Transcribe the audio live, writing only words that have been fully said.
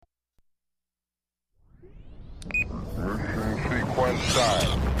5 stars.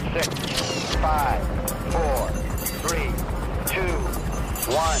 6, 5, 4, 3, 2,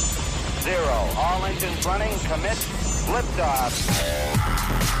 1, 0. All engines running. Commit. Liftoff.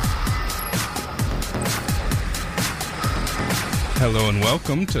 Hello and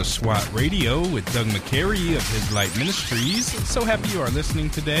welcome to SWAT Radio with Doug McCary of His Light Ministries. So happy you are listening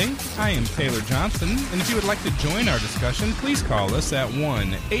today. I am Taylor Johnson, and if you would like to join our discussion, please call us at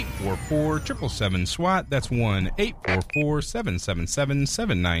 1-844-777-SWAT. That's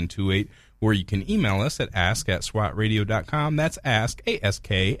 1-844-777-7928, or you can email us at ask@swatradio.com. That's ask,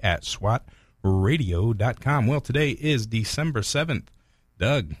 A-S-K, @swatradio.com. Well, today is December 7th.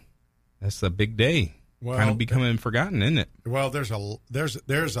 Doug, that's a big day. Well, kind of becoming forgotten, isn't it? Well, there's a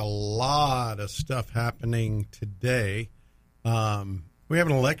lot of stuff happening today. We have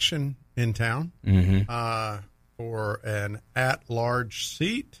an election in town for an at-large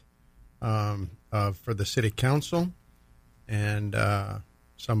seat for the city council, and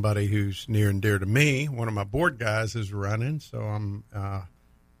somebody who's near and dear to me, one of my board guys, is running. So I'm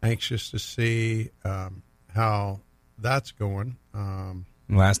anxious to see how that's going.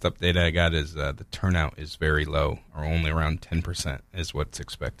 Last update I got is the turnout is very low, or only around 10% is what's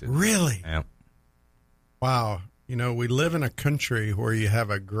expected. Really? Yeah. Wow. You know, we live in a country where you have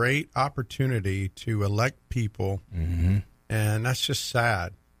a great opportunity to elect people, and that's just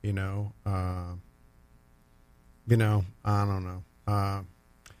sad, I don't know.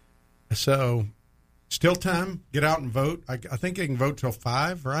 So, still time, get out and vote. I think you can vote till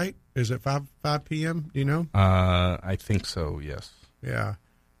 5, right? Is it 5 p.m., do you know? I think so, yes. Yeah.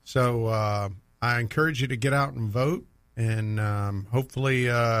 So I encourage you to get out and vote, and hopefully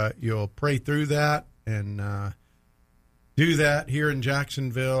you'll pray through that and do that here in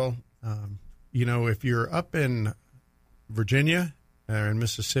Jacksonville. If you're up in Virginia or in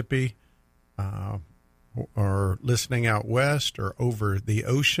Mississippi or listening out west or over the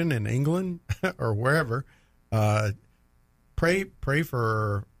ocean in England or wherever, pray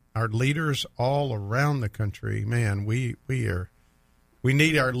for our leaders all around the country. Man, we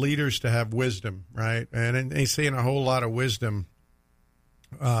need our leaders to have wisdom, right? And they're seeing a whole lot of wisdom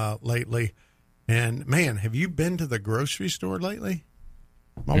lately. And, man, have you been to the grocery store lately?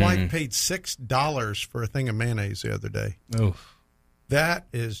 My wife paid $6 for a thing of mayonnaise the other day. Oof. That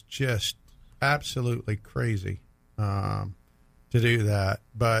is just absolutely crazy to do that.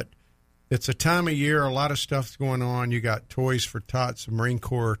 But it's a time of year. A lot of stuff's going on. You got Toys for Tots, the Marine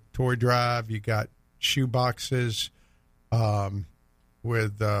Corps toy drive. You got shoe boxes.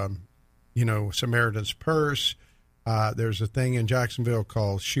 With, Samaritan's Purse. There's a thing in Jacksonville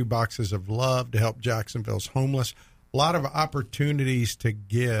called Shoe Boxes of Love to help Jacksonville's homeless. A lot of opportunities to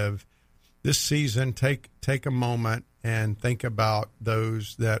give this season. Take a moment and think about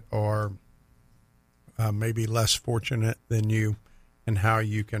those that are maybe less fortunate than you and how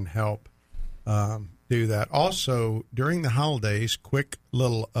you can help do that. Also, during the holidays, quick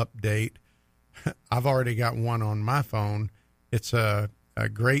little update. I've already got one on my phone. It's a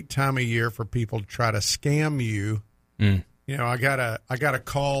great time of year for people to try to scam you. I got a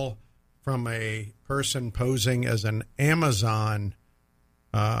call from a person posing as an Amazon.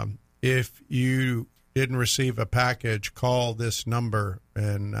 If you didn't receive a package, call this number.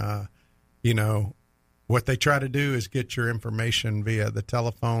 And, what they try to do is get your information via the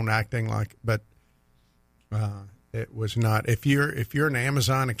telephone, but it was not. If you're an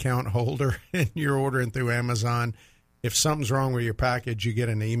Amazon account holder and you're ordering through Amazon, if something's wrong with your package, you get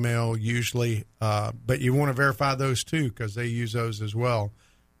an email usually, but you want to verify those too because they use those as well.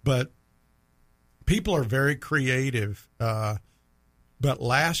 But people are very creative. But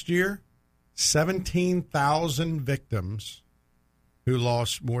last year, 17,000 victims who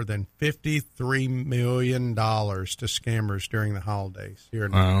lost more than $53 million to scammers during the holidays.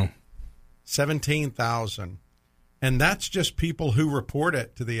 Wow. 17,000. And that's just people who report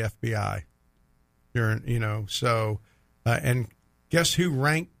it to the FBI. And guess who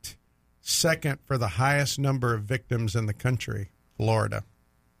ranked second for the highest number of victims in the country? Florida.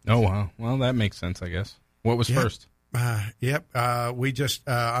 Oh, wow. Well, that makes sense, I guess. What was first? We just,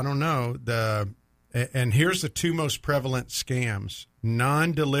 I don't know. And here's the two most prevalent scams: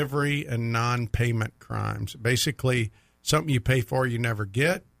 non-delivery and non-payment crimes. Basically, something you pay for you never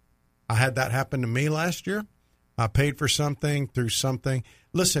get. I had that happen to me last year. I paid for something through something.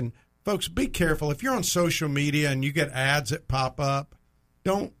 Listen, folks, be careful. If you're on social media and you get ads that pop up,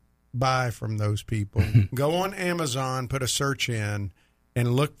 don't buy from those people. Go on Amazon, put a search in,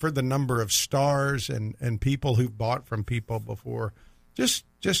 and look for the number of stars and people who've bought from people before. Just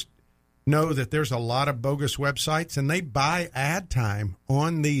know that there's a lot of bogus websites, and they buy ad time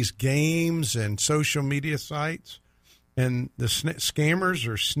on these games and social media sites. And the scammers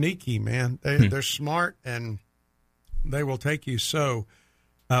are sneaky, man. They're smart, and they will take you. So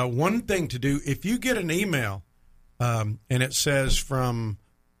one thing to do, if you get an email and it says from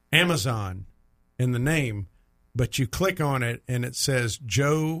Amazon in the name, but you click on it and it says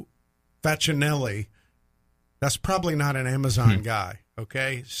Joe Facinelli, that's probably not an Amazon guy,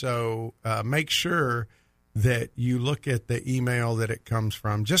 okay? So make sure that you look at the email that it comes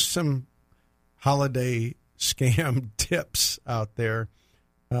from. Just some holiday scam tips out there.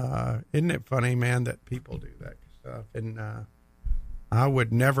 Isn't it funny, man, that people do that stuff? And I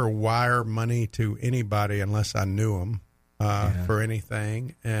would never wire money to anybody unless I knew them for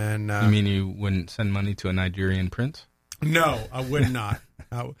anything. And you mean you wouldn't send money to a Nigerian prince? No, I would not.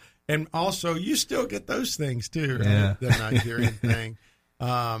 And also, you still get those things too, right? Yeah. The Nigerian thing.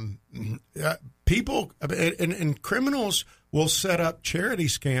 People and criminals will set up charity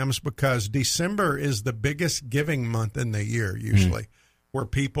scams because December is the biggest giving month in the year, usually, where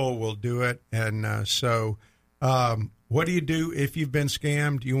people will do it. And so what do you do if you've been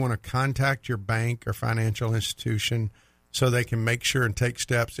scammed? You want to contact your bank or financial institution so they can make sure and take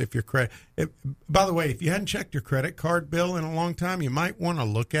steps. If your credit, by the way, if you hadn't checked your credit card bill in a long time, you might want to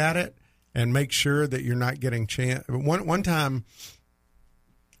look at it and make sure that you're not getting One time,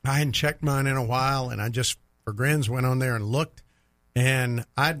 I hadn't checked mine in a while, and I just, for grins, went on there and looked, and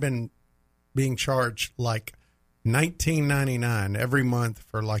I'd been being charged like $19.99 every month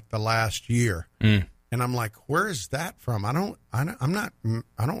for like the last year. And I'm like, where is that from? I don't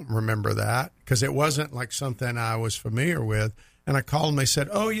remember that, because it wasn't like something I was familiar with. And I called them. They said,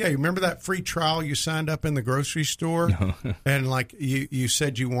 oh, yeah, you remember that free trial you signed up in the grocery store? No. And like you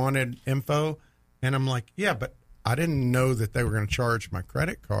said you wanted info. And I'm like, yeah, but I didn't know that they were going to charge my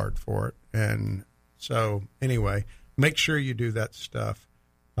credit card for it. And so anyway, make sure you do that stuff.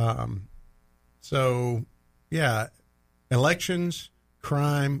 So, yeah, elections,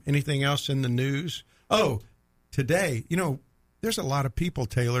 crime, anything else in the news? Oh, today, there's a lot of people,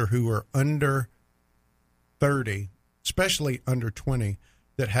 Taylor, who are under 30, especially under 20,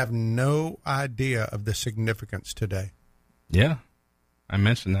 that have no idea of the significance today. Yeah, I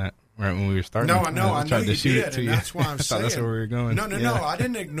mentioned that right when we were starting. No, I know. I know you did, and that's why I'm saying. That's where we were going. No, I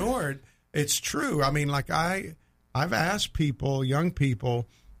didn't ignore it. It's true. I mean, like I've asked people, young people,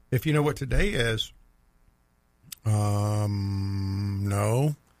 if you know what today is. No.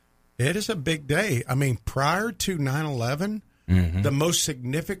 It is a big day. I mean, prior to 9/11, the most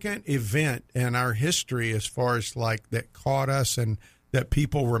significant event in our history, as far as like that caught us and that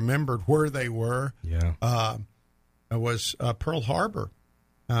people remembered where they were, was Pearl Harbor.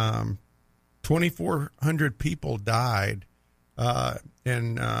 2,400 people died,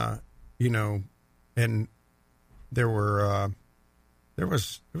 and there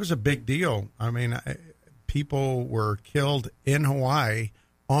was a big deal. I mean, people were killed in Hawaii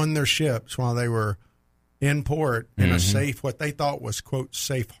on their ships while they were in port in a safe, what they thought was, quote,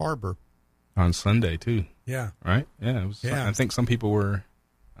 safe harbor. On Sunday, too. Yeah. Right? Yeah. It was. Yeah. I think some people were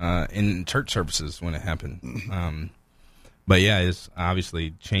in church services when it happened. But, yeah, it's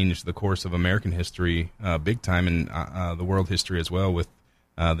obviously changed the course of American history big time, and the world history as well, with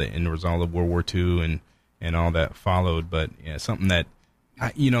the end result of World War II and all that followed. But, yeah, something that,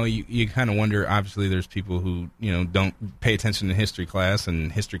 you kind of wonder. Obviously, there's people who, don't pay attention to history class,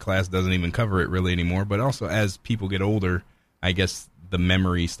 and history class doesn't even cover it really anymore. But also, as people get older, I guess the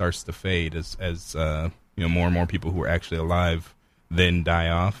memory starts to fade as more and more people who are actually alive then die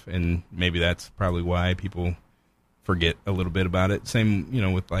off. And maybe that's probably why people forget a little bit about it. Same,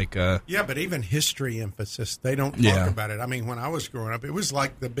 with like... yeah, but even history emphasis, they don't talk about it. I mean, when I was growing up, it was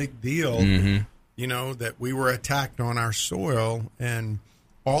like the big deal, that we were attacked on our soil, and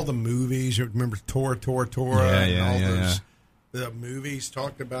all the movies, you remember Tora, and all those the movies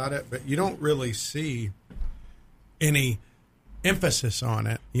talked about it, but you don't really see any emphasis on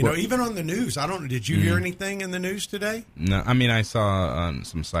it. Even on the news. Did you hear anything in the news today? No, I mean, I saw on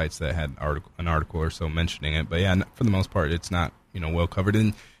some sites that had an article or so mentioning it, but yeah, for the most part, it's not, well covered.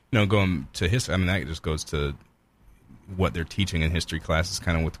 And, going to history, I mean, that just goes to what they're teaching in history classes,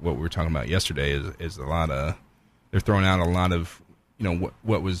 kind of with what we were talking about yesterday, is a lot of, they're throwing out a lot of,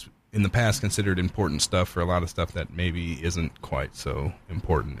 what was in the past considered important stuff for a lot of stuff that maybe isn't quite so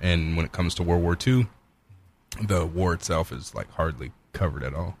important. And when it comes to World War II, the war itself is like hardly covered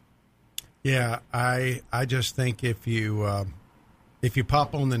at all. Yeah, I just think if you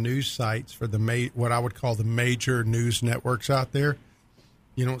pop on the news sites for what I would call the major news networks out there,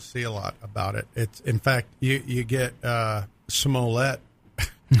 you don't see a lot about it. It's, in fact, you get Smollett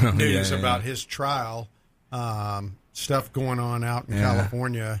news about his trial, stuff going on out in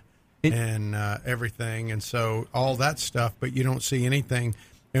California, and everything, and so all that stuff, but you don't see anything.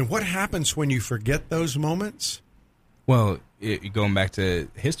 And what happens when you forget those moments? Well, going back to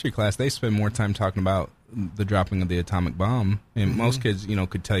history class, they spend more time talking about the dropping of the atomic bomb, and most kids,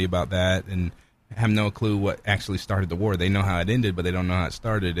 could tell you about that and have no clue what actually started the war. They know how it ended, but they don't know how it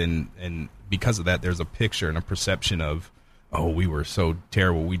started, and because of that, there's a picture and a perception of, oh, we were so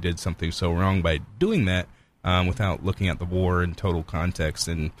terrible, we did something so wrong by doing that, without looking at the war in total context.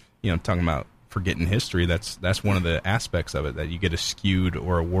 And talking about forgetting history, that's one of the aspects of it, that you get a skewed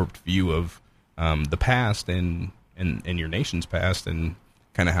or a warped view of the past and your nation's past, and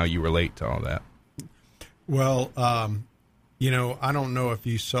kind of how you relate to all that. Well, I don't know if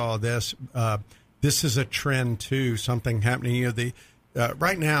you saw this. This is a trend too. Something happening.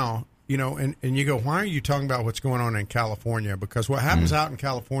 Right now, and you go, why are you talking about what's going on in California? Because what happens out in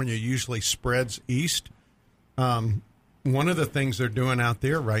California usually spreads east. One of the things they're doing out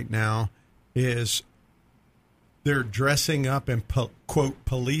there right now is they're dressing up in quote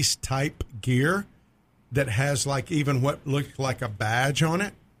police type gear that has like even what looks like a badge on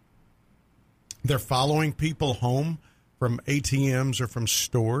it. They're following people home from ATMs or from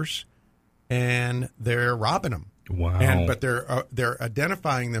stores, and they're robbing them. Wow! But they're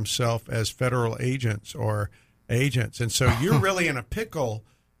identifying themselves as federal agents or agents, and so you're really in a pickle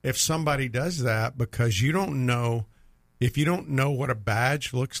if somebody does that, because you don't know. If you don't know what a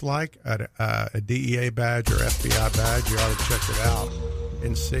badge looks like, a DEA badge or FBI badge, you ought to check it out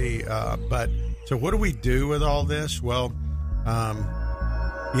and see. But so what do we do with all this? Well,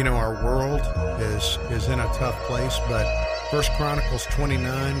 our world is in a tough place, but 1 Chronicles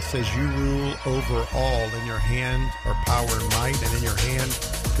 29 says you rule over all. In your hand are power and might, and in your hand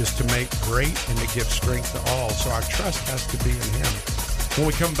is to make great and to give strength to all. So our trust has to be in him. When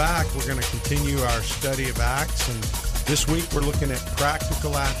we come back, we're going to continue our study of Acts, and this week we're looking at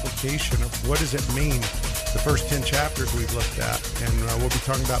practical application of what does it mean, the first 10 chapters we've looked at, and we'll be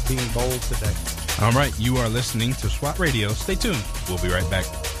talking about being bold today. All right, you are listening to SWAT Radio. Stay tuned. We'll be right back.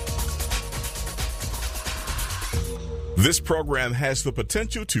 This program has the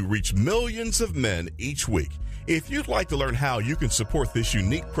potential to reach millions of men each week. If you'd like to learn how you can support this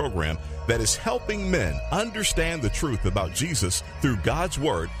unique program that is helping men understand the truth about Jesus through God's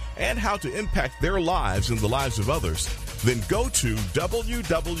Word and how to impact their lives and the lives of others, then go to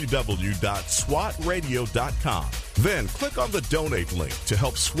www.swatradio.com. Then click on the donate link to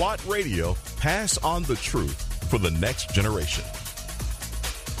help SWAT Radio pass on the truth for the next generation.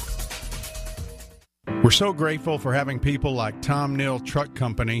 We're so grateful for having people like Tom Neal Truck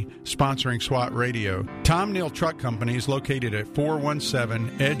Company sponsoring SWAT Radio. Tom Neal Truck Company is located at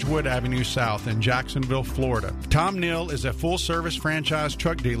 417 Edgewood Avenue South in Jacksonville, Florida. Tom Neal is a full-service franchise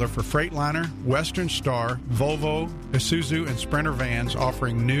truck dealer for Freightliner, Western Star, Volvo, Isuzu, and Sprinter vans,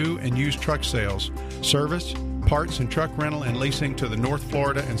 offering new and used truck sales, service, parts and truck rental and leasing to the North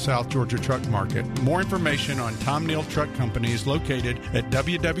Florida and South Georgia truck market. More information on Tom Neal Truck Company is located at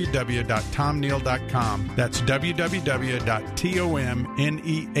www.tomneal.com. That's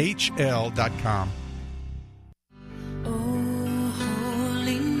www.tomnehl.com. Oh,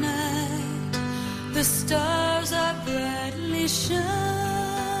 holy night, the stars are brightly shining.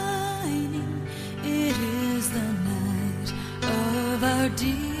 It is the night of our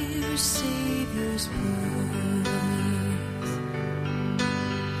dear Savior's birth.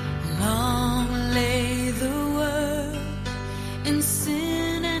 Long lay the world in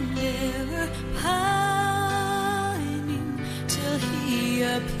sin and error pining, till he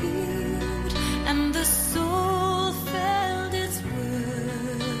appeared and the soul felt its worth.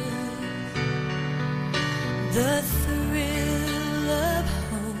 The thrill of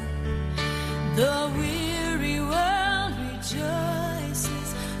hope, the weary world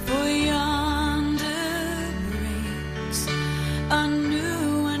rejoices, for yonder breaks a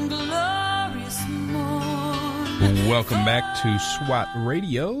new and glorious morn. Welcome back to SWAT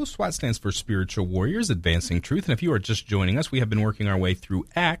Radio. SWAT stands for Spiritual Warriors Advancing Truth. And if you are just joining us, we have been working our way through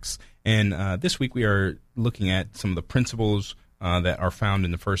Acts. And this week we are looking at some of the principles that are found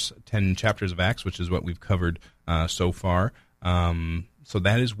in the first 10 chapters of Acts, which is what we've covered so far. So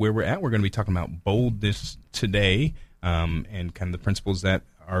that is where we're at. We're going to be talking about boldness today, and kind of the principles that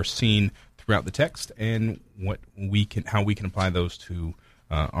are seen throughout the text, and how we can apply those to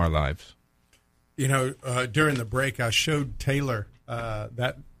our lives. During the break, I showed Taylor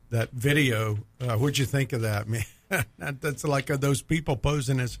that video. What'd you think of that, man? That's like those people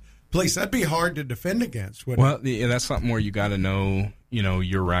posing as police. That'd be hard to defend against, wouldn't it? Well, that's something where you got to know,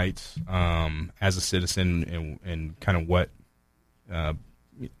 your rights as a citizen, and kind of what, you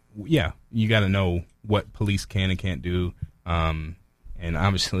got to know what police can and can't do, and And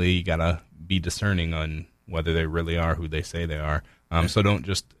obviously you got to be discerning on whether they really are who they say they are. So don't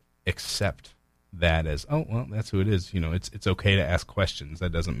just accept that as, oh, well, that's who it is. It's okay to ask questions.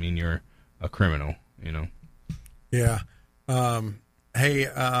 That doesn't mean you're a criminal, Yeah. Hey,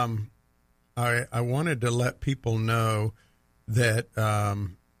 I wanted to let people know that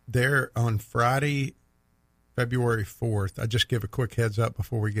they're on Friday, February 4th. I just give a quick heads up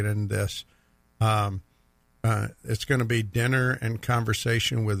before we get into this. It's going to be dinner and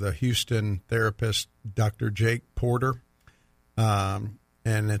conversation with a Houston therapist, Dr. Jake Porter, and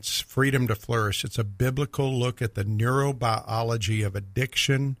it's Freedom to Flourish. It's a biblical look at the neurobiology of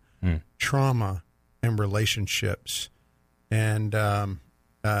addiction, trauma, and relationships. And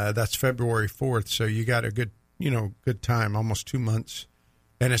that's February 4th, so you got a good time, almost 2 months.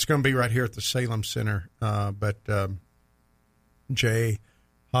 And it's going to be right here at the Salem Center. But Jay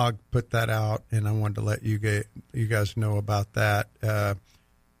Hogg put that out, and I wanted to let you guys know about that.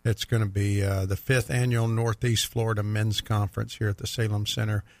 It's going to be the 5th Annual Northeast Florida Men's Conference here at the Salem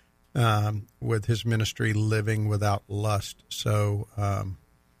Center with his ministry, Living Without Lust. So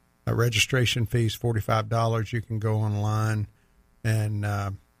a registration fee is $45. You can go online and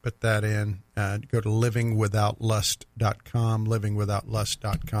put that in. Go to livingwithoutlust.com,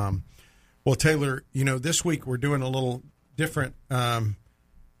 livingwithoutlust.com. Well, Taylor, this week we're doing a little different kind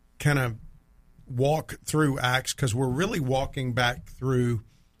of walk through Acts because we're really walking back through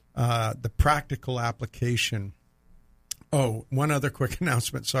the practical application. Oh, one other quick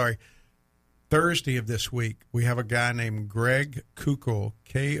announcement. Sorry. Thursday of this week, we have a guy named Greg Koukl,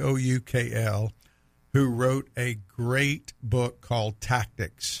 Koukl, who wrote a great book called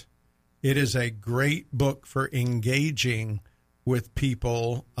Tactics. It is a great book for engaging with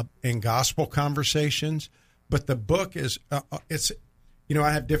people in gospel conversations, but the book is, I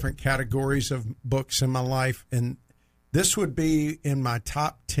have different categories of books in my life, and this would be in my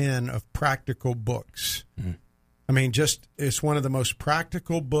top 10 of practical books. Mm-hmm. I mean, it's one of the most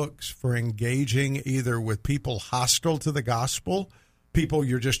practical books for engaging either with people hostile to the gospel, people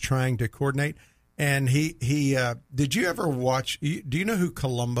you're just trying to coordinate. And he did you ever watch, do you know who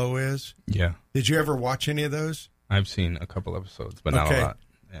Columbo is? Yeah. Did you ever watch any of those? I've seen a couple episodes, but not a lot.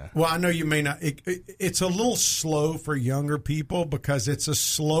 Yeah. Well, I know you may not. It's a little slow for younger people because it's a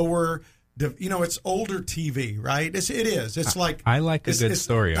slower, it's older TV, right? It is. It's like I like a good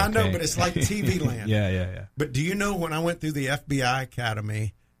story. Okay? I know, but it's like TV land. Yeah. But do you know when I went through the FBI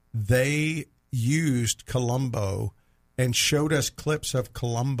Academy, they used Columbo and showed us clips of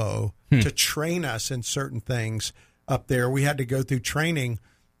Columbo to train us in certain things up there. We had to go through training,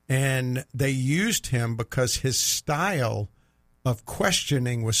 and they used him because his style of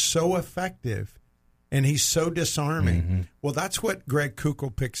questioning was so effective, and he's so disarming. Mm-hmm. Well, that's what Greg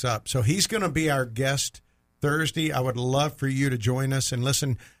Koukl picks up. So he's going to be our guest Thursday. I would love for you to join us and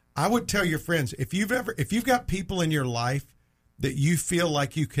listen. I would tell your friends, if you've got people in your life that you feel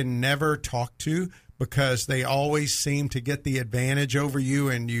like you can never talk to because they always seem to get the advantage over you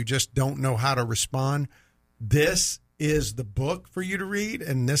and you just don't know how to respond, this is the book for you to read.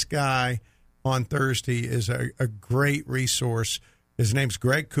 And this guy on Thursday is a great resource. His name's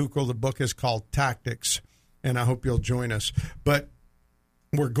Greg Koukl. The book is called Tactics, and I hope you'll join us. But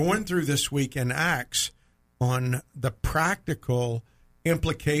we're going through this week in Acts on the practical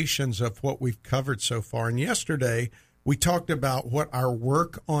implications of what we've covered so far. And yesterday, we talked about what our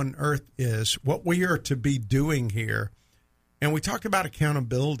work on earth is, what we are to be doing here. And we talked about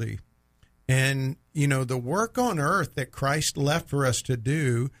accountability. And, the work on earth that Christ left for us to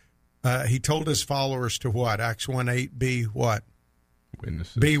do, he told his followers to what? Acts 1:8, be what?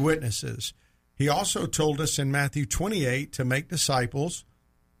 Witnesses. Be witnesses. He also told us in Matthew 28 to make disciples.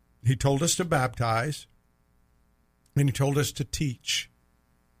 He told us to baptize. And he told us to teach.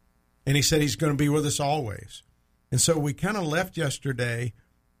 And he said he's going to be with us always. And so we kind of left yesterday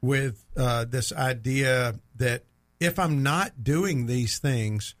with this idea that if I'm not doing these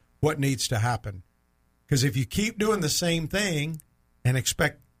things, what needs to happen? Because if you keep doing the same thing and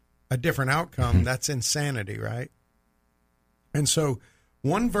expect a different outcome, that's insanity, right? And so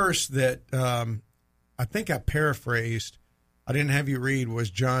one verse that I think I paraphrased, I didn't have you read, was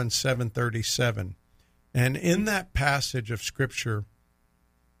John 7:37. And in that passage of Scripture,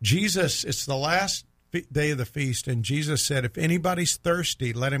 Jesus, it's the last day of the feast, and Jesus said, if anybody's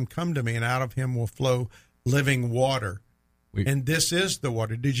thirsty, let him come to me, and out of him will flow living water. And this is the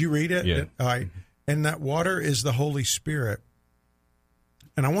water. Did you read it? Yeah. All right. And that water is the Holy Spirit.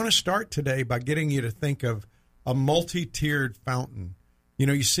 And I want to start today by getting you to think of a multi-tiered fountain.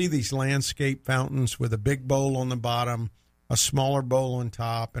 You see these landscape fountains with a big bowl on the bottom, a smaller bowl on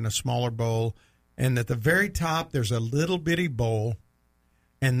top, and a smaller bowl. And at the very top, there's a little bitty bowl.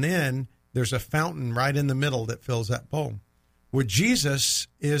 and then there's a fountain right in the middle that fills that bowl. Well, Jesus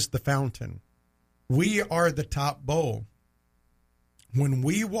is the fountain. We are the top bowl. When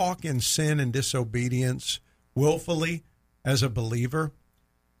we walk in sin and disobedience willfully as a believer,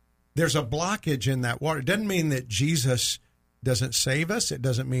 there's a blockage in that water. It doesn't mean that Jesus doesn't save us. It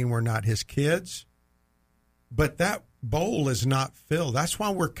doesn't mean we're not his kids. But that bowl is not filled. That's why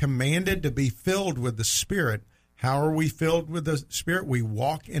we're commanded to be filled with the Spirit. How are we filled with the Spirit? We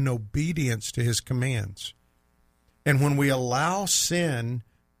walk in obedience to his commands. And when we allow sin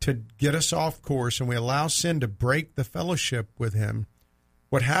to get us off course and we allow sin to break the fellowship with him,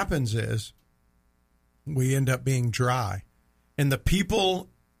 what happens is we end up being dry. And the people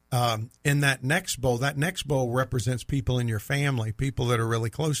in that next bowl represents people in your family, people that are really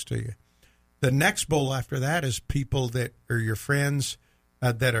close to you. The next bowl after that is people that are your friends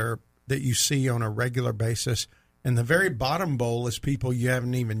that you see on a regular basis. And the very bottom bowl is people you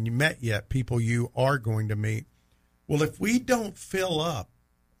haven't even met yet, people you are going to meet. Well, if we don't fill up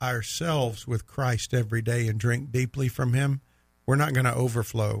ourselves with Christ every day and drink deeply from him, we're not going to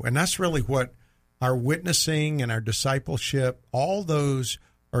overflow. And that's really what our witnessing and our discipleship, all those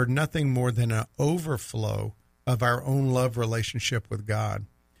are nothing more than an overflow of our own love relationship with God.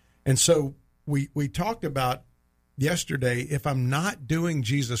 And so we talked about yesterday, if I'm not doing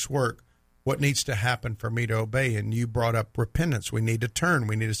Jesus' work, what needs to happen for me to obey? And you brought up repentance. We need to turn.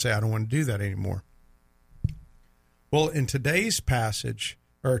 We need to say, I don't want to do that anymore. Well, in today's passage,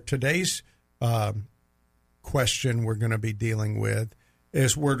 or today's question we're going to be dealing with,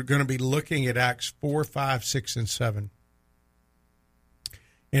 is we're going to be looking at Acts 4, 5, 6, and 7.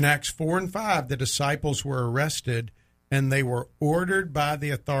 In Acts 4 and 5, the disciples were arrested, and they were ordered by the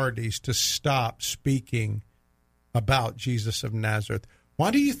authorities to stop speaking about Jesus of Nazareth. Why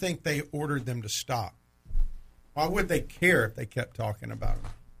do you think they ordered them to stop? Why would they care if they kept talking about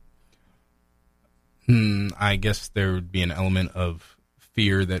him? I guess there would be an element of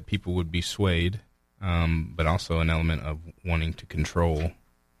fear that people would be swayed, but also an element of wanting to control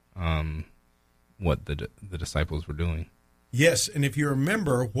what the disciples were doing. Yes, and if you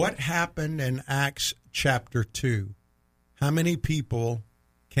remember what happened in Acts chapter 2, how many people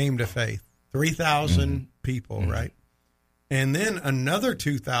came to faith? 3,000 people, right? And then another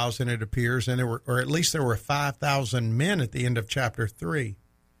 2,000, it appears, and or at least there were 5,000 men at the end of chapter 3.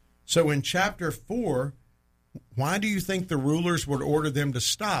 So in chapter 4, why do you think the rulers would order them to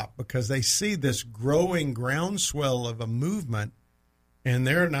stop? Because they see this growing groundswell of a movement, and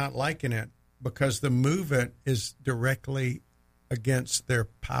they're not liking it because the movement is directly against their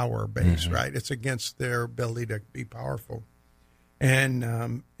power base, right? It's against their ability to be powerful.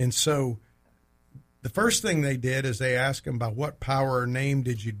 And so the first thing they did is they asked him, by what power or name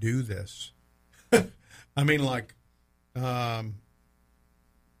did you do this? I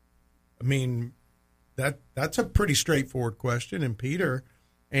mean, that's a pretty straightforward question. And Peter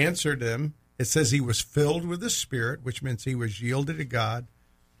answered them. It says he was filled with the Spirit, which means he was yielded to God.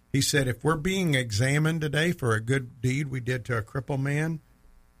 He said, if we're being examined today for a good deed we did to a crippled man,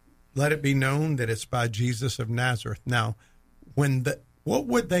 let it be known that it's by Jesus of Nazareth. Now, what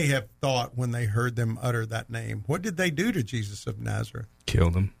would they have thought when they heard them utter that name? What did they do to Jesus of Nazareth?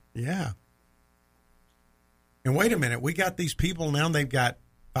 Killed him. Yeah. And wait a minute, we got these people now, they've got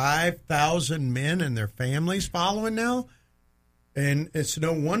 5,000 men and their families following now, and it's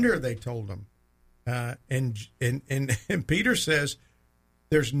no wonder they told them. And Peter says,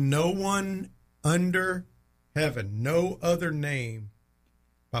 there's no one under heaven, no other name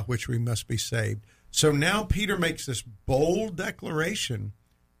by which we must be saved. So now Peter makes this bold declaration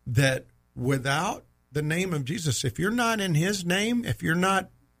that without the name of Jesus, if you're not in his name, if you're not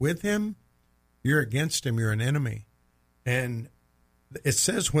with him, you're against him, you're an enemy. And it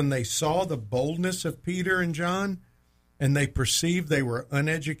says when they saw the boldness of Peter and John and they perceived they were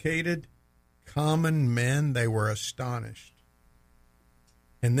uneducated, common men, they were astonished.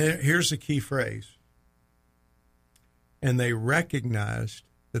 And here's the key phrase. And they recognized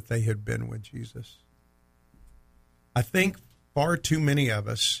that they had been with Jesus. I think far too many of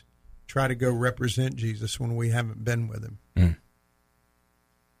us try to go represent Jesus when we haven't been with him.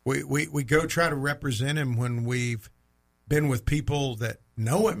 We go try to represent him when we've been with people that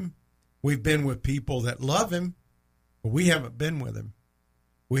know him. We've been with people that love him, but we haven't been with him.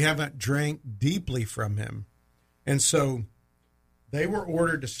 We haven't drank deeply from him. And so they were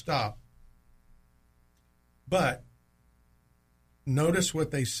ordered to stop. But notice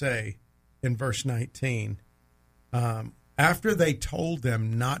what they say in verse 19. After they told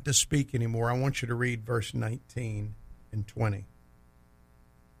them not to speak anymore, I want you to read verse 19 and 20.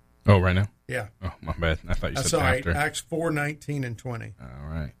 Oh, right now? Yeah. Oh, my bad. I thought you said Sorry, after. Acts 4:19 and 20. All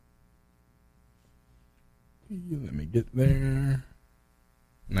right. Let me get there.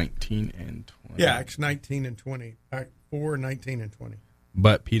 19 and 20. Yeah, Acts 19 and 20. Acts 4:19 and 20.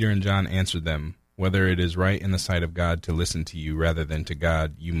 But Peter and John answered them, "Whether it is right in the sight of God to listen to you rather than to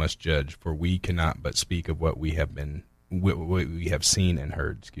God, you must judge. For we cannot but speak of what we have seen and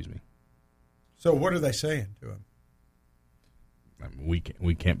heard." Excuse me. So what are they saying to him? We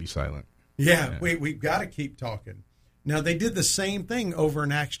can't be silent. Yeah. We've got to keep talking. Now, they did the same thing over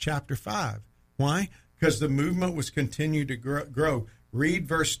in Acts chapter 5. Why? Because the movement was continued to grow. Read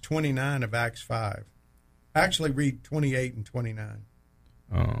verse 29 of Acts 5. Actually, read 28 and 29.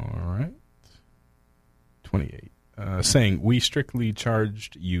 All right. 28. Saying, "We strictly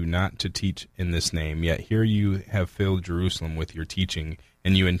charged you not to teach in this name, yet here you have filled Jerusalem with your teaching,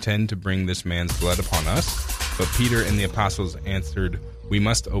 and you intend to bring this man's blood upon us?" But Peter and the apostles answered, "We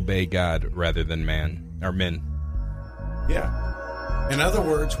must obey God rather than men." Yeah. In other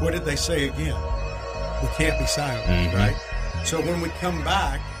words, what did they say again? We can't be silent, right? So when we come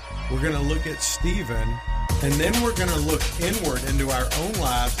back, we're going to look at Stephen, and then we're going to look inward into our own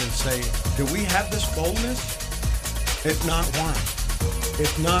lives and say, do we have this boldness? If not, why?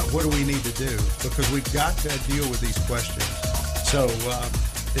 If not, what do we need to do? Because we've got to deal with these questions. So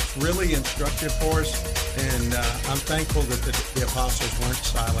it's really instructive for us, and I'm thankful that the apostles weren't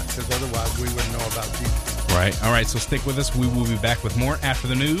silent, because otherwise we wouldn't know about Jesus. Right. All right, so stick with us. We will be back with more after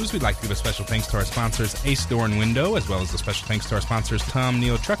the news. We'd like to give a special thanks to our sponsors, Ace Door and Window, as well as a special thanks to our sponsors, Tom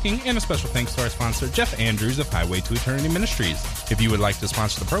Neal Trucking, and a special thanks to our sponsor, Jeff Andrews of Highway to Eternity Ministries. If you would like to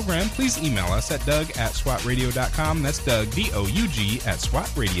sponsor the program, please email us at doug@swatradio.com. That's Doug, DOUG,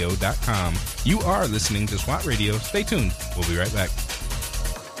 @swatradio.com. You are listening to SWAT Radio. Stay tuned. We'll be right back.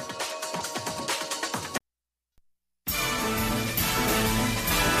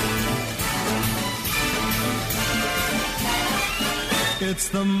 It's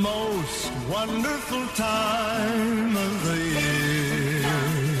the most wonderful time of the year,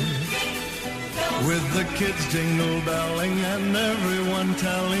 with the kids jingle belling and everyone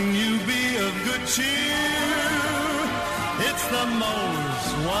telling you be of good cheer. It's the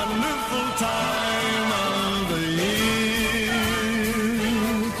most wonderful time of the year.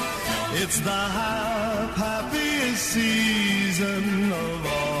 It's the happiest season of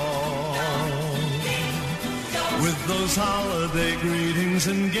all, with those holiday greetings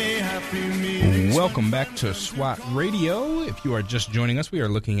and gay happy meetings. Welcome back to SWAT Radio. If you are just joining us, we are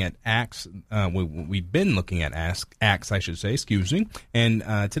looking at Acts. We've been looking at Acts, I should say. Excuse me. And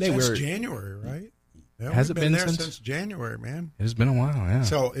today since January, right? Yeah, has it been there since January, man? It has been a while. Yeah.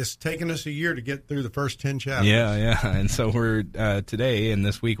 So it's taken us a year to get through the first 10 chapters. Yeah. And so we're today and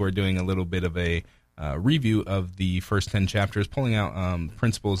this week we're doing a little bit of a review of the first 10 chapters, pulling out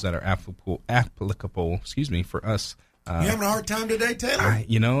principles that are applicable. Excuse me, for us. You having a hard time today, Taylor?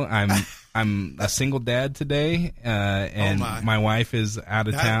 I'm a single dad today, and my wife is out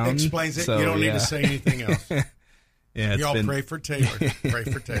of town. That explains it. So, you don't need to say anything else. Yeah, y'all pray for Taylor. Pray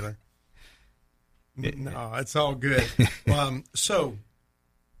for Taylor. No, it's all good. So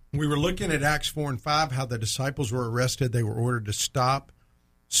we were looking at Acts 4 and 5, how the disciples were arrested. They were ordered to stop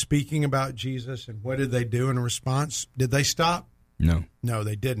speaking about Jesus. And what did they do in response? Did they stop? No. No,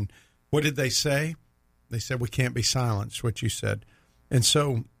 they didn't. What did they say? They said, we can't be silenced, what you said. And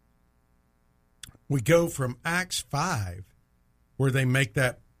so we go from Acts 5, where they make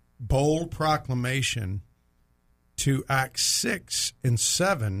that bold proclamation, to Acts 6 and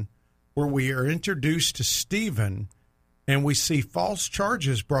 7, where we are introduced to Stephen, and we see false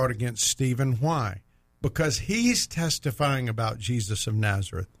charges brought against Stephen. Why? Because he's testifying about Jesus of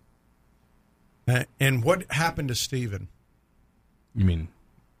Nazareth. And what happened to Stephen? You mean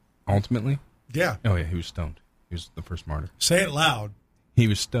ultimately? Yeah. Oh, yeah, he was stoned. He was the first martyr. Say it loud. He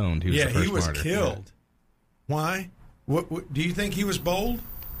was stoned. He was the first he was martyr. killed. Yeah. Why? What do you think he was bold?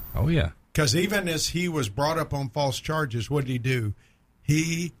 Oh, yeah. Because even as he was brought up on false charges, what did he do?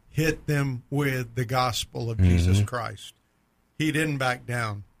 He hit them with the gospel of Jesus Christ. He didn't back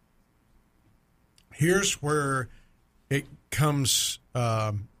down. Here's where it becomes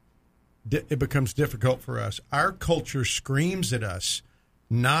difficult for us. Our culture screams at us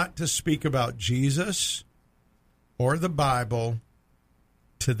not to speak about Jesus or the Bible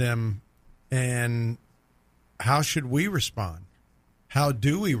to them. And how should we respond? How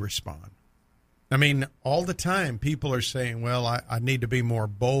do we respond? I mean, all the time people are saying, well, I need to be more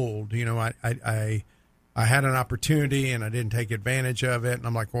bold. You know, I had an opportunity and I didn't take advantage of it. And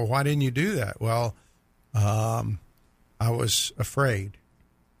I'm like, well, why didn't you do that? Well, I was afraid.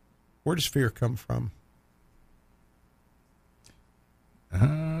 Where does fear come from?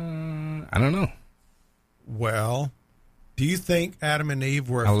 I don't know. Well, do you think Adam and Eve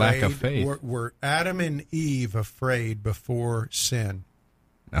were A afraid? lack of faith. Were Adam and Eve afraid before sin?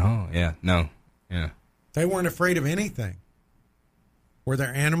 Oh, yeah. No. Yeah. They weren't afraid of anything. Were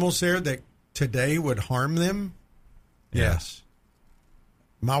there animals there that today would harm them? Yeah. Yes.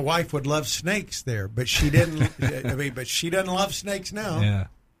 My wife would love snakes there, but she didn't. But she doesn't love snakes now.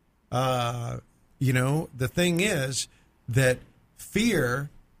 Yeah. The thing is that fear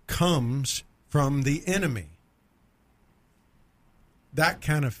comes from the enemy. That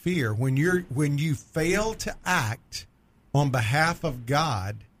kind of fear, when you fail to act on behalf of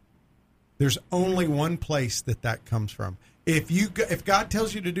God, there's only one place that comes from. If God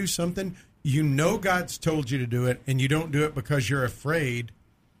tells you to do something, you know God's told you to do it, and you don't do it because you're afraid,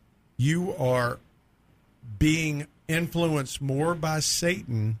 you are being influenced more by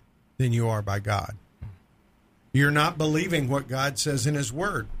Satan than you are by God. You're not believing what God says in His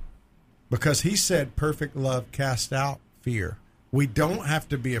Word, because He said perfect love casts out fear. We don't have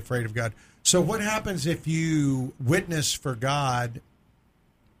to be afraid of God. So what happens if you witness for God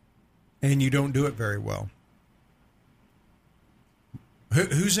and you don't do it very well?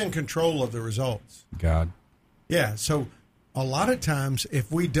 Who's in control of the results? God. Yeah, so a lot of times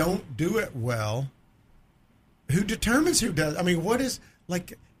if we don't do it well, who determines who does? I mean,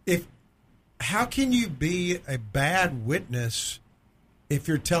 how can you be a bad witness if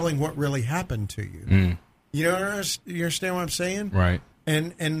you're telling what really happened to you? You understand what I'm saying? Right.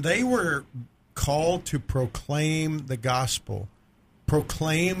 And they were called to proclaim the gospel,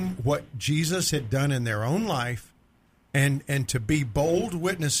 proclaim what Jesus had done in their own life, and to be bold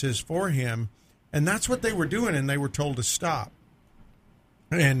witnesses for Him. And that's what they were doing, and they were told to stop.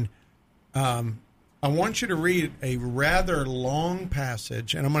 And I want you to read a rather long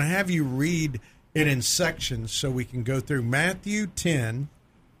passage, and I'm going to have you read it in sections so we can go through Matthew 10.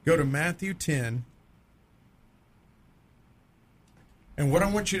 Go to Matthew 10. And what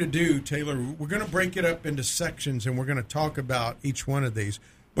I want you to do, Taylor, we're going to break it up into sections, and we're going to talk about each one of these,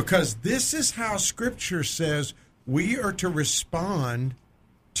 because this is how Scripture says we are to respond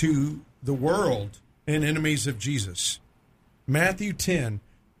to the world and enemies of Jesus. Matthew 10,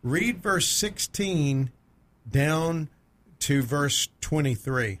 read verse 16 down to verse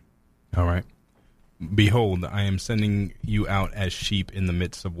 23. All right. Behold, I am sending you out as sheep in the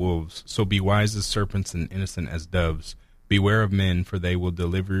midst of wolves. So be wise as serpents and innocent as doves. Beware of men, for they will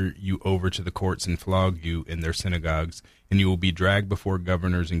deliver you over to the courts and flog you in their synagogues, and you will be dragged before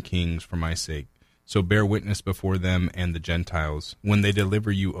governors and kings for my sake. So bear witness before them and the Gentiles. When they deliver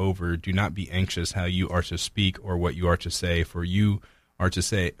you over, do not be anxious how you are to speak or what you are to say, for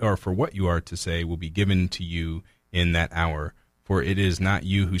what you are to say will be given to you in that hour. For it is not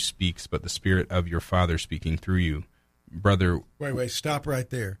you who speaks, but the Spirit of your Father speaking through you. Brother... Wait, stop right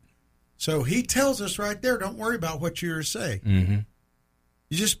there. So He tells us right there, don't worry about what you're saying. Mm-hmm.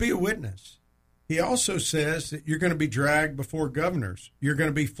 You just be a witness. He also says that you're going to be dragged before governors. You're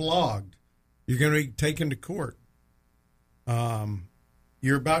going to be flogged. You're going to be taken to court.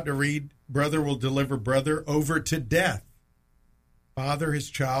 You're about to read, brother will deliver brother over to death. Father his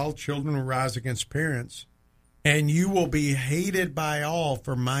child, children will rise against parents, and you will be hated by all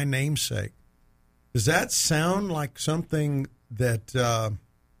for my name's sake. Does that sound like something that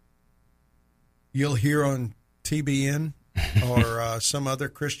you'll hear on TBN or some other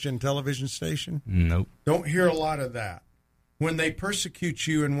Christian television station? Nope. Don't hear a lot of that. When they persecute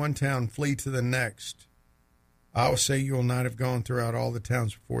you in one town, flee to the next. I will say you will not have gone throughout all the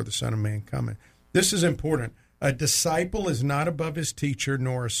towns before the Son of Man cometh. This is important. A disciple is not above his teacher,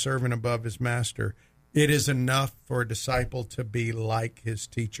 nor a servant above his master. It is enough for a disciple to be like his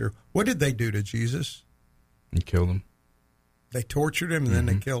teacher. What did they do to Jesus? And killed him. They tortured him, and then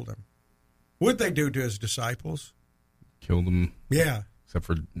they killed him. What did they do to his disciples? Killed him. Yeah. Except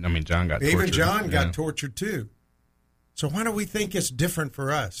for, John got tortured. Even John got tortured too. So why do we think it's different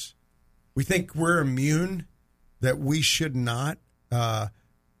for us? We think we're immune, that we should not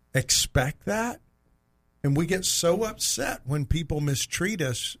expect that. And we get so upset when people mistreat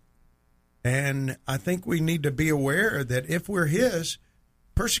us. And I think we need to be aware that if we're His,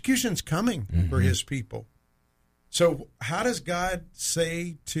 persecution's coming for His people. So how does God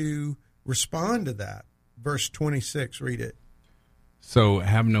say to respond to that? Verse 26, read it. So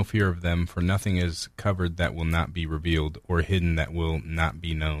have no fear of them, for nothing is covered that will not be revealed, or hidden that will not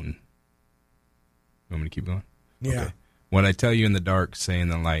be known. You want me to keep going? Yeah. Okay. What I tell you in the dark, say in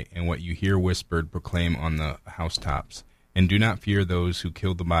the light, and what you hear whispered, proclaim on the housetops. And do not fear those who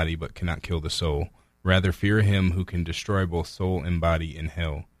kill the body, but cannot kill the soul. Rather fear Him who can destroy both soul and body in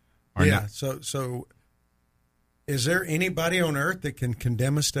hell. So is there anybody on earth that can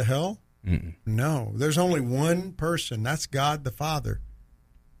condemn us to hell? No, there's only one person. That's God the Father.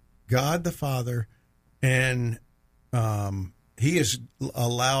 God the Father, and he has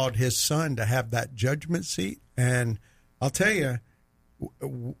allowed his Son to have that judgment seat. And I'll tell you,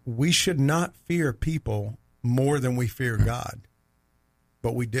 we should not fear people more than we fear God,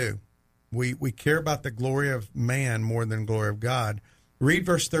 but we do. We care about the glory of man more than the glory of God. Read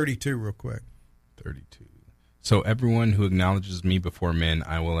verse 32 real quick. 32. So everyone who acknowledges me before men,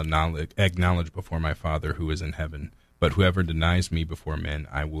 I will acknowledge before my Father who is in heaven. But whoever denies me before men,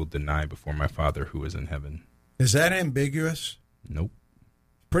 I will deny before my Father who is in heaven. Is that ambiguous? Nope.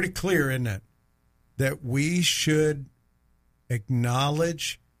 Pretty clear, isn't it? That we should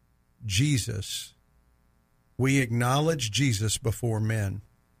acknowledge Jesus. We acknowledge Jesus before men.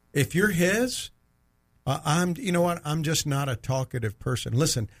 If you're his, you know what? I'm just not a talkative person.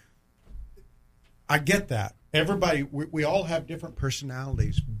 Listen, I get that. Everybody, we all have different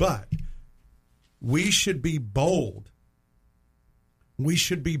personalities, but we should be bold. We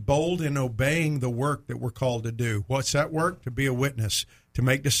should be bold in obeying the work that we're called to do. What's that work? To be a witness, to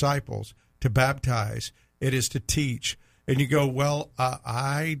make disciples, to baptize. It is to teach. And you go, well,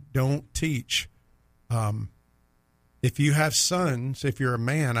 I don't teach. If you have sons, if you're a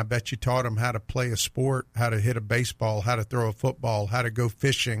man, I bet you taught them how to play a sport, how to hit a baseball, how to throw a football, how to go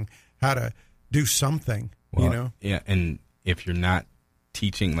fishing, how to do something, well, you know? Yeah, and if you're not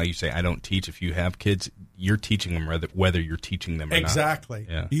teaching, like you say, I don't teach. If you have kids, you're teaching them whether you're teaching them or exactly.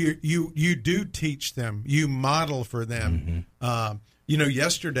 not. Exactly. Yeah. You do teach them. You model for them. Mm-hmm.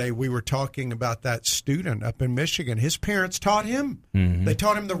 Yesterday we were talking about that student up in Michigan. His parents taught him. Mm-hmm. They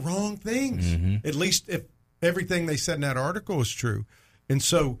taught him the wrong things. Mm-hmm. At least if everything they said in that article is true. And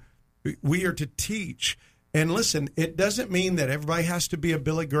so we are to teach. And listen, it doesn't mean that everybody has to be a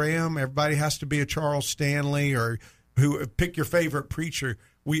Billy Graham, everybody has to be a Charles Stanley, or who pick your favorite preacher.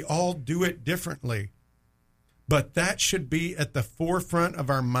 We all do it differently. But that should be at the forefront of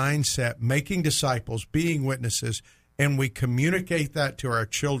our mindset, making disciples, being witnesses, and we communicate that to our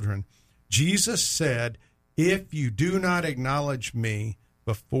children. Jesus said, if you do not acknowledge me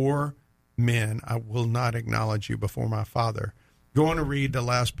before men, I will not acknowledge you before my Father. Go on to read the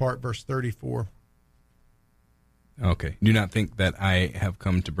last part, verse 34. Okay. Do not think that I have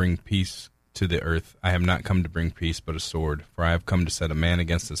come to bring peace to the earth. I have not come to bring peace, but a sword. For I have come to set a man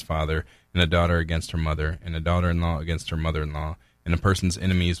against his father, and a daughter against her mother, and a daughter-in-law against her mother-in-law, and a person's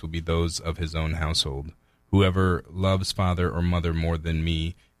enemies will be those of his own household. Whoever loves father or mother more than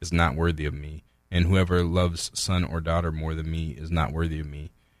me is not worthy of me, and whoever loves son or daughter more than me is not worthy of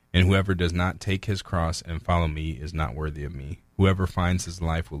me. And whoever does not take his cross and follow me is not worthy of me. Whoever finds his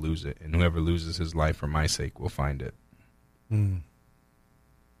life will lose it, and whoever loses his life for my sake will find it.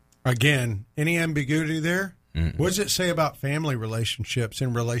 Again, any ambiguity there? What does it say about family relationships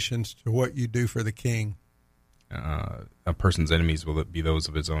in relations to what you do for the King? A person's enemies will be those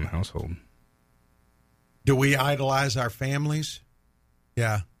of his own household. Do we idolize our families?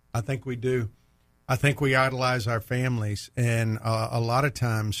 Yeah, I think we do. I think we idolize our families, and a lot of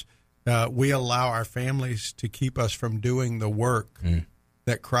times we allow our families to keep us from doing the work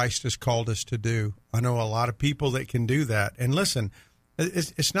that Christ has called us to do. I know a lot of people that can do that. And listen,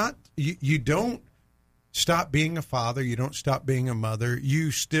 it's not, you don't stop being a father, you don't stop being a mother,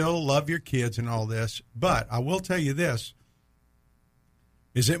 you still love your kids and all this. But I will tell you this,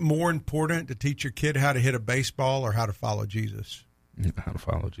 is it more important to teach your kid how to hit a baseball or how to follow Jesus? How to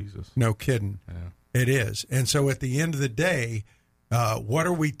follow Jesus. No kidding. Yeah. It is. And so at the end of the day, what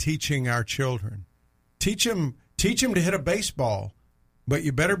are we teaching our children? Teach them to hit a baseball, but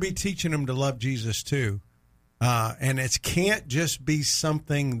you better be teaching them to love Jesus too. And it can't just be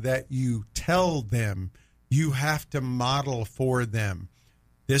something that you tell them. You have to model for them.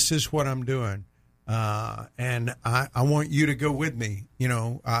 This is what I'm doing. And I want you to go with me,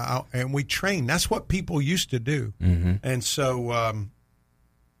 and we train. That's what people used to do. Mm-hmm. And so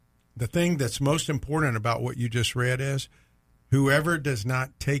the thing that's most important about what you just read is, whoever does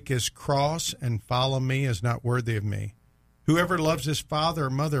not take his cross and follow me is not worthy of me. Whoever loves his father or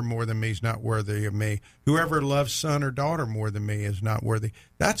mother more than me is not worthy of me. Whoever loves son or daughter more than me is not worthy.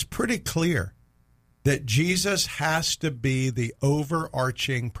 That's pretty clear, that Jesus has to be the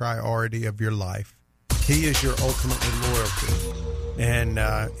overarching priority of your life. He is your ultimately loyalty.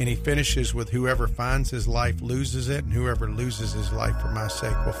 And he finishes with, whoever finds his life loses it, and whoever loses his life for my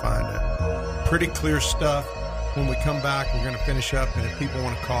sake will find it. Pretty clear stuff. When we come back, we're going to finish up, and if people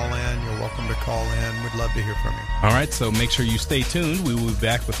want to call in, you're welcome to call in. We'd love to hear from you. All right, so make sure you stay tuned. We will be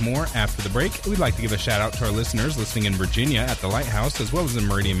back with more after the break. We'd like to give a shout-out to our listeners listening in Virginia at the Lighthouse, as well as in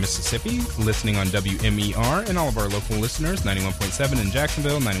Meridian, Mississippi, listening on WMER, and all of our local listeners, 91.7 in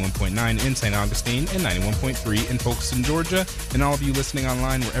Jacksonville, 91.9 in St. Augustine, and 91.3 in Folkestone, Georgia, and all of you listening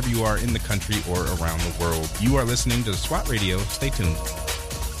online wherever you are in the country or around the world. You are listening to SWAT Radio. Stay tuned.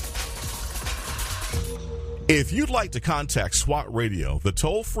 If you'd like to contact SWAT Radio, the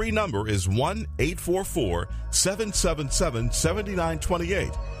toll-free number is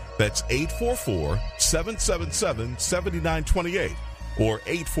 1-844-777-7928. That's 844-777-7928 or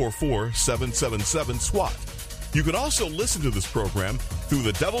 844-777-SWAT. You can also listen to this program through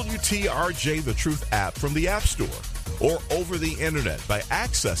the WTRJ The Truth app from the App Store or over the internet by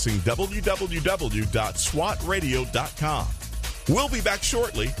accessing www.swatradio.com. We'll be back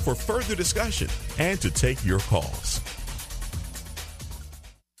shortly for further discussion and to take your calls.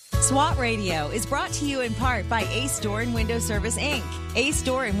 SWAT Radio is brought to you in part by Ace Door and Window Service, Inc. Ace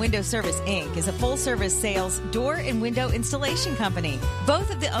Door and Window Service, Inc. is a full-service sales door and window installation company.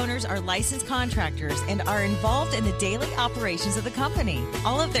 Both of the owners are licensed contractors and are involved in the daily operations of the company.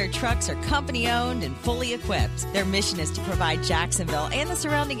 All of their trucks are company-owned and fully equipped. Their mission is to provide Jacksonville and the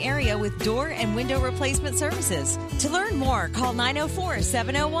surrounding area with door and window replacement services. To learn more, call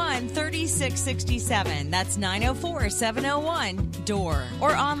 904-701-3667. That's 904-701-DOOR.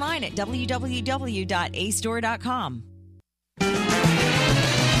 Or online at www.acedoor.com.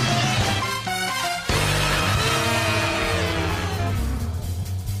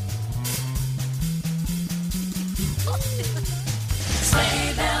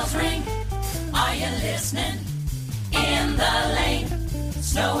 Sleigh bells ring, are you listening? In the lane,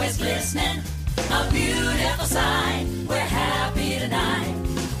 snow is glistening, a beautiful sight. We're happy tonight,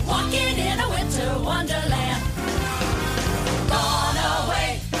 walking in a winter wonderland. Gone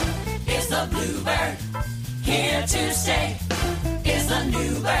away is the bluebird, here to stay is the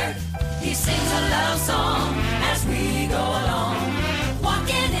new bird. He sings a love song as we go along,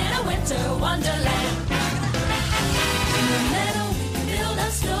 walking in a winter wonderland. In the meadow we can build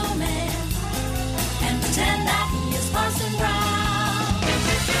a snowman and pretend that he is Parson Brown.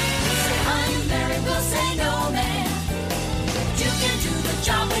 We'll say, are you married? We'll say no, man. You can do the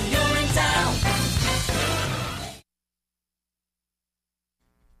job when you're in town.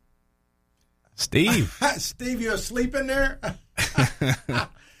 Steve. Steve, you asleep in there?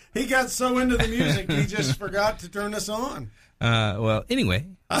 He got so into the music, he just forgot to turn us on. Well, anyway,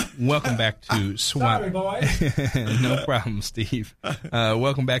 welcome back to SWAT. Sorry, boys. No problem, Steve.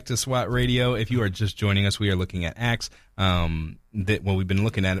 Welcome back to SWAT Radio. If you are just joining us, we are looking at Acts. We've been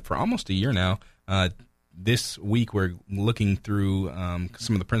looking at it for almost a year now. This week, we're looking through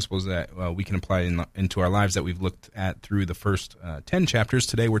some of the principles that we can apply into our lives that we've looked at through the first 10 chapters.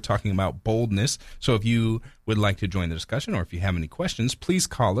 Today, we're talking about boldness. So if you would like to join the discussion or if you have any questions, please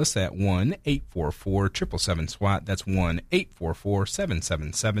call us at 1-844-777-SWAT. That's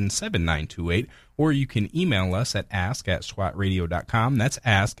 1-844-777-7928. Or you can email us at ask@swatradio.com. That's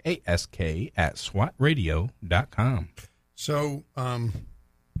ask, A-S-K, @swatradio.com. So,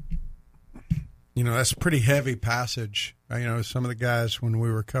 that's a pretty heavy passage. Some of the guys, when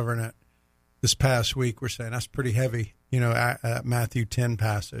we were covering it this past week, were saying that's pretty heavy, at Matthew 10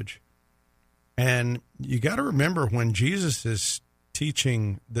 passage. And you got to remember when Jesus is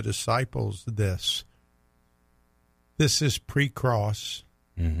teaching the disciples this is pre-cross.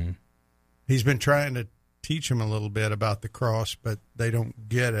 Mm-hmm. He's been trying to teach them a little bit about the cross, but they don't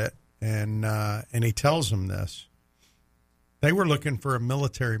get it. And he tells them this. They were looking for a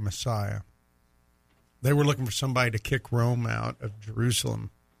military Messiah. They were looking for somebody to kick Rome out of Jerusalem.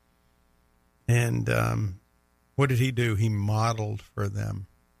 And what did he do? He modeled for them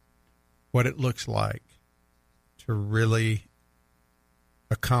what it looks like to really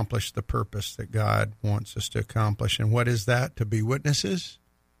accomplish the purpose that God wants us to accomplish. And what is that? To be witnesses,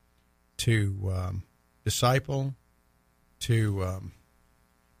 to disciple, to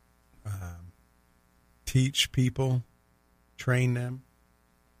teach people, train them.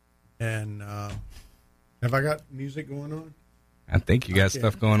 And have I got music going on? I think you got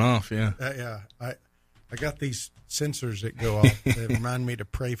stuff going off, yeah. Yeah. I got these sensors that go off that remind me to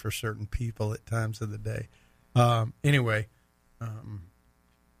pray for certain people at times of the day.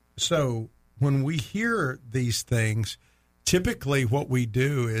 So when we hear these things, typically what we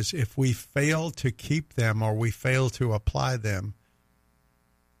do is if we fail to keep them or we fail to apply them,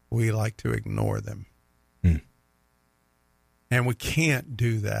 we like to ignore them. And we can't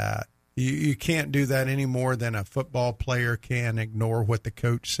do that. You can't do that any more than a football player can ignore what the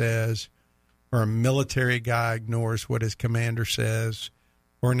coach says, or a military guy ignores what his commander says,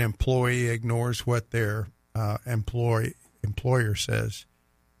 or an employee ignores what their employer says,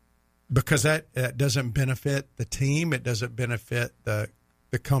 because that doesn't benefit the team, it doesn't benefit the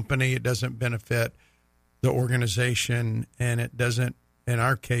company, it doesn't benefit the organization, and it doesn't, in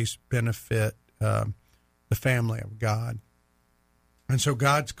our case, benefit the family of God. And so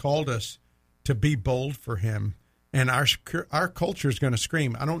God's called us to be bold for him, and our culture is going to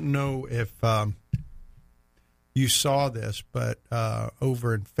scream. I don't know if you saw this, but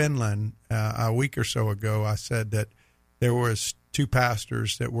over in Finland a week or so ago, I said that there was 2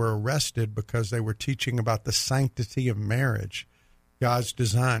 pastors that were arrested because they were teaching about the sanctity of marriage, God's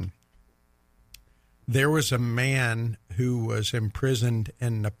design. There was a man who was imprisoned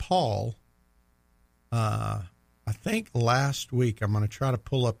in Nepal, I think last week. I'm going to try to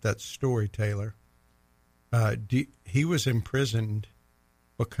pull up that story, Taylor. He was imprisoned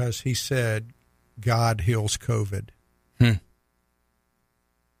because he said God heals COVID.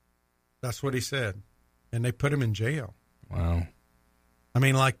 That's what he said. And they put him in jail. Wow. I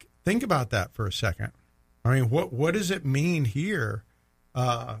mean, like, think about that for a second. I mean, what does it mean here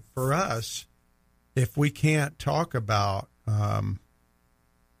for us if we can't talk about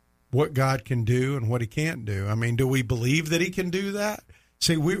what God can do and what he can't do? I mean, do we believe that he can do that?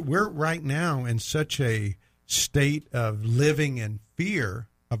 See, we're right now in such a state of living in fear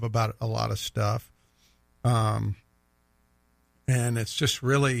about a lot of stuff. And it's just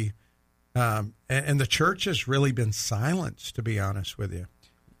really, and the church has really been silenced, to be honest with you.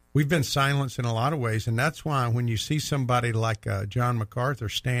 We've been silenced in a lot of ways, and that's why when you see somebody like John MacArthur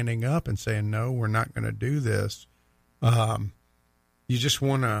standing up and saying, no, we're not going to do this, you just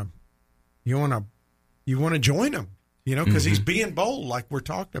want to join him, because he's being bold, like we're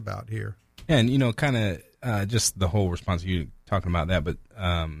talking about here. And, kind of just the whole response, you talking about that, but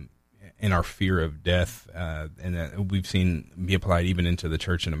in our fear of death, and that we've seen be applied even into the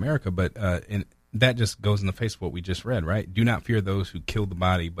church in America, but that just goes in the face of what we just read, right? Do not fear those who kill the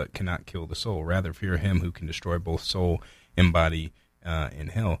body but cannot kill the soul. Rather, fear him who can destroy both soul and body in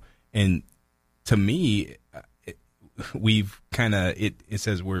hell. And to me, we've kind of it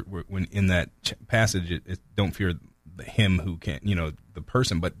says we're when in that passage, it don't fear him who can't, the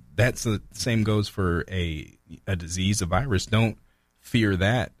person. But that's the same goes for a disease, a virus. Don't fear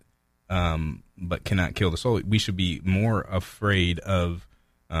that, but cannot kill the soul. We should be more afraid of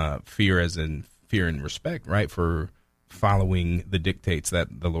fear, as in fear and respect, right, for following the dictates that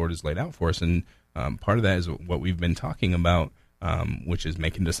the Lord has laid out for us. And part of that is what we've been talking about, which is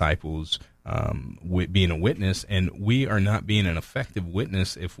making disciples, being a witness. And we are not being an effective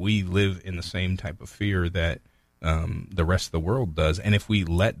witness if we live in the same type of fear that the rest of the world does. And if we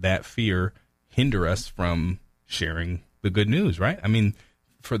let that fear hinder us from sharing the good news, right? I mean,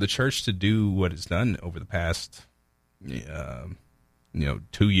 for the church to do what it's done over the past 2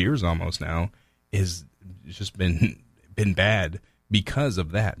 years almost now is just been bad because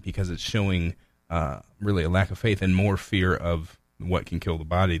of that, because it's showing really a lack of faith and more fear of what can kill the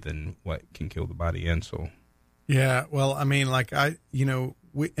body than what can kill the body and soul. Yeah, well, I mean, like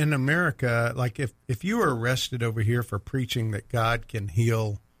we in America, like if you were arrested over here for preaching that God can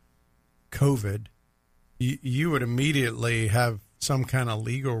heal COVID, you would immediately have some kind of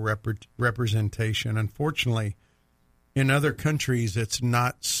legal representation. Unfortunately, in other countries, it's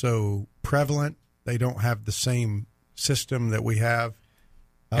not so prevalent. They don't have the same system that we have.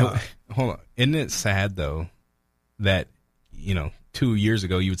 Hold on. Isn't it sad, though, that, 2 years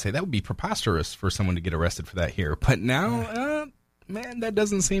ago you would say that would be preposterous for someone to get arrested for that here. But now, man, that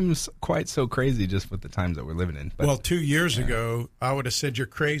doesn't seem quite so crazy just with the times that we're living in. But, 2 years ago, I would have said you're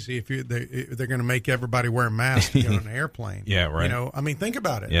crazy if they're going to make everybody wear a mask to get on an airplane. Yeah, right. I mean, think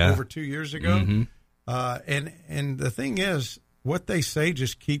about it. Yeah. Over 2 years ago. Mm-hmm. And the thing is, what they say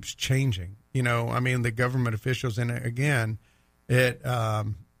just keeps changing. I mean, the government officials, and again, it's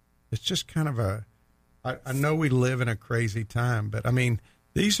just kind of I know we live in a crazy time, but I mean,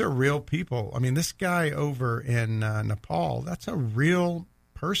 these are real people. I mean, this guy over in Nepal, that's a real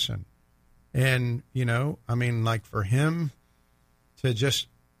person. And, I mean, like for him to just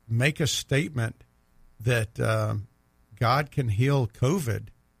make a statement that God can heal COVID,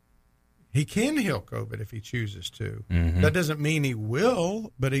 he can heal COVID if he chooses to. Mm-hmm. That doesn't mean he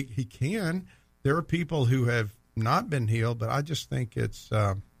will, but he can. There are people who have not been healed, but I just think it's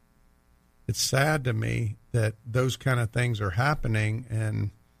sad to me that those kind of things are happening.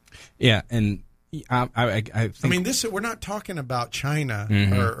 And yeah, and I think, I mean, we're not talking about China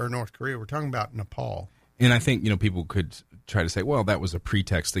or North Korea. We're talking about Nepal. And I think people could try to say, well, that was a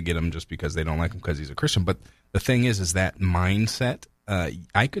pretext to get him just because they don't like him because he's a Christian. But the thing is that mindset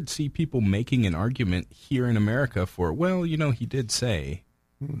I could see people making an argument here in America for, well, he did say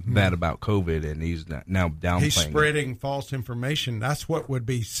that about COVID, and he's now downplaying. He's spreading false information. That's what would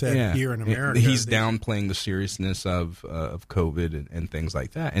be said here in America. He's downplaying the seriousness of COVID and things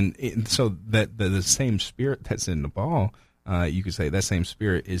like that. And so that the same spirit that's in Nepal, you could say that same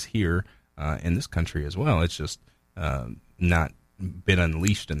spirit is here in this country as well. It's just not been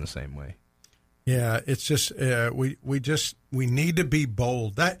unleashed in the same way. Yeah, it's just we need to be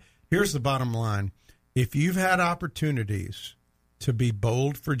bold. Here's the bottom line: if you've had opportunities to be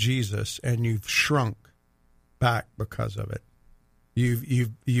bold for Jesus and you've shrunk back because of it,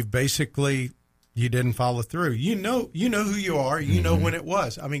 you've basically you didn't follow through. You know who you are. You know when it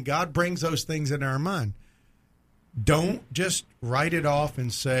was. I mean, God brings those things in our mind. Don't just write it off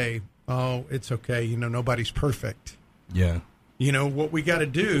and say, "Oh, it's okay." Nobody's perfect. Yeah. What we got to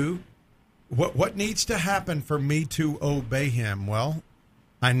do. What needs to happen for me to obey him? Well,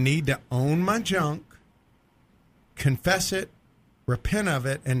 I need to own my junk, confess it, repent of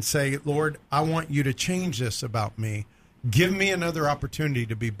it, and say, Lord, I want you to change this about me. Give me another opportunity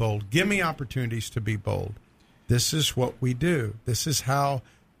to be bold. Give me opportunities to be bold. This is what we do. This is how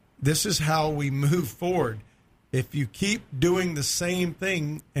we move forward. If you keep doing the same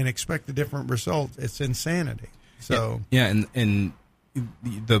thing and expect a different result, it's insanity. So and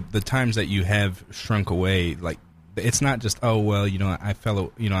the times that you have shrunk away, like, it's not just, oh, well, I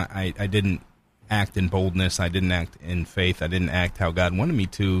fell, I didn't act in boldness, I didn't act in faith, I didn't act how God wanted me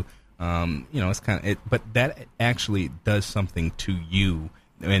to. It's kind of it, but that actually does something to you,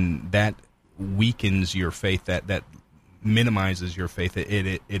 and that weakens your faith. That minimizes your faith.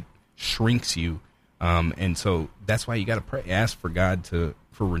 It shrinks you, and so that's why you got to pray, ask for God for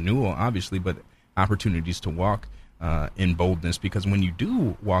renewal, obviously, but opportunities to walk in boldness, because when you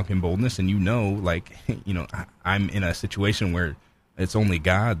do walk in boldness and I'm in a situation where it's only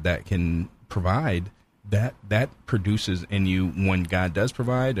God that can provide, that produces in you, when God does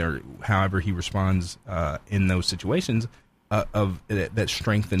provide or however he responds in those situations, that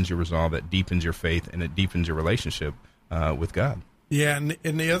strengthens your resolve, that deepens your faith, and it deepens your relationship with God. Yeah,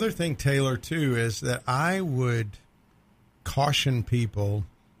 and the other thing, Taylor, too, is that I would caution people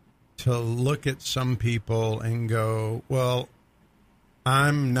to look at some people and go, well,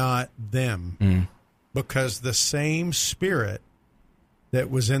 I'm not them. Because the same spirit that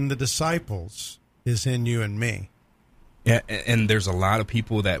was in the disciples is in you and me. Yeah, and there's a lot of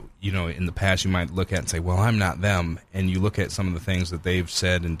people that, in the past you might look at and say, well, I'm not them. And you look at some of the things that they've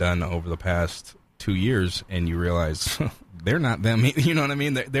said and done over the past 2 years, and you realize they're not them. You know what I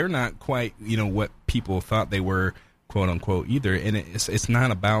mean? They're not quite, what people thought they were, quote unquote, either. And it's not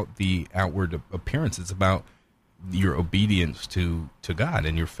about the outward appearance. It's about your obedience to God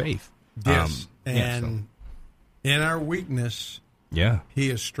and your faith. Yes. In our weakness, he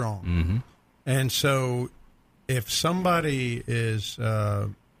is strong. Mm-hmm. And so if somebody is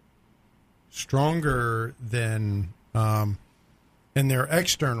stronger than in their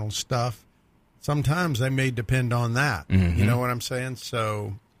external stuff, sometimes they may depend on that. Mm-hmm. You know what I'm saying?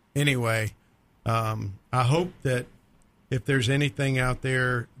 So anyway, I hope that if there's anything out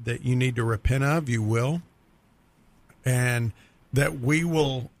there that you need to repent of, you will. And that we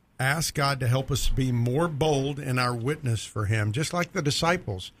will ask God to help us be more bold in our witness for him, just like the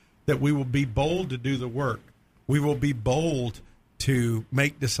disciples, that we will be bold to do the work. We will be bold to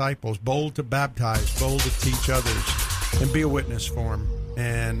make disciples, bold to baptize, bold to teach others, and be a witness for him.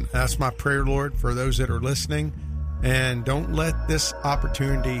 And that's my prayer, Lord, for those that are listening. And don't let this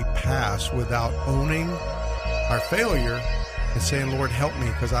opportunity pass without owning our failure and saying, Lord, help me,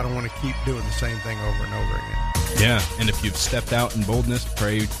 because I don't want to keep doing the same thing over and over again. Yeah, and if you've stepped out in boldness,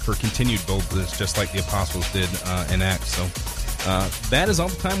 pray for continued boldness, just like the apostles did in Acts. So that is all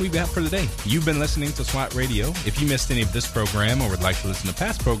the time we've got for today. You've been listening to SWAT Radio. If you missed any of this program or would like to listen to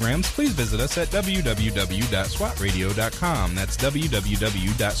past programs, please visit us at www.swatradio.com. That's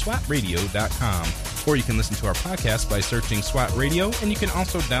www.swatradio.com. Or you can listen to our podcast by searching SWAT Radio, and you can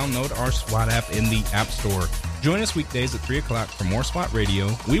also download our SWAT app in the App Store. Join us weekdays at 3 o'clock for more SWAT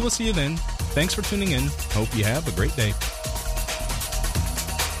Radio. We will see you then. Thanks for tuning in. Hope you have a great day.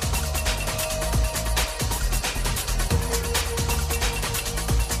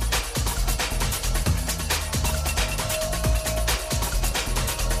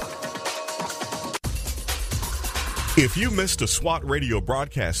 If you missed a SWAT Radio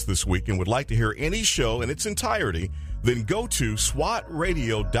broadcast this week and would like to hear any show in its entirety, then go to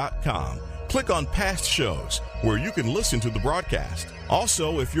SWATradio.com. Click on past shows where you can listen to the broadcast.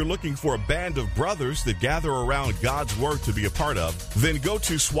 Also, if you're looking for a band of brothers that gather around God's Word to be a part of, then go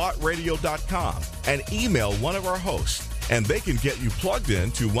to SWATradio.com and email one of our hosts and they can get you plugged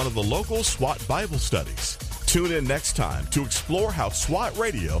in to one of the local SWAT Bible studies. Tune in next time to explore how SWAT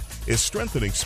Radio is strengthening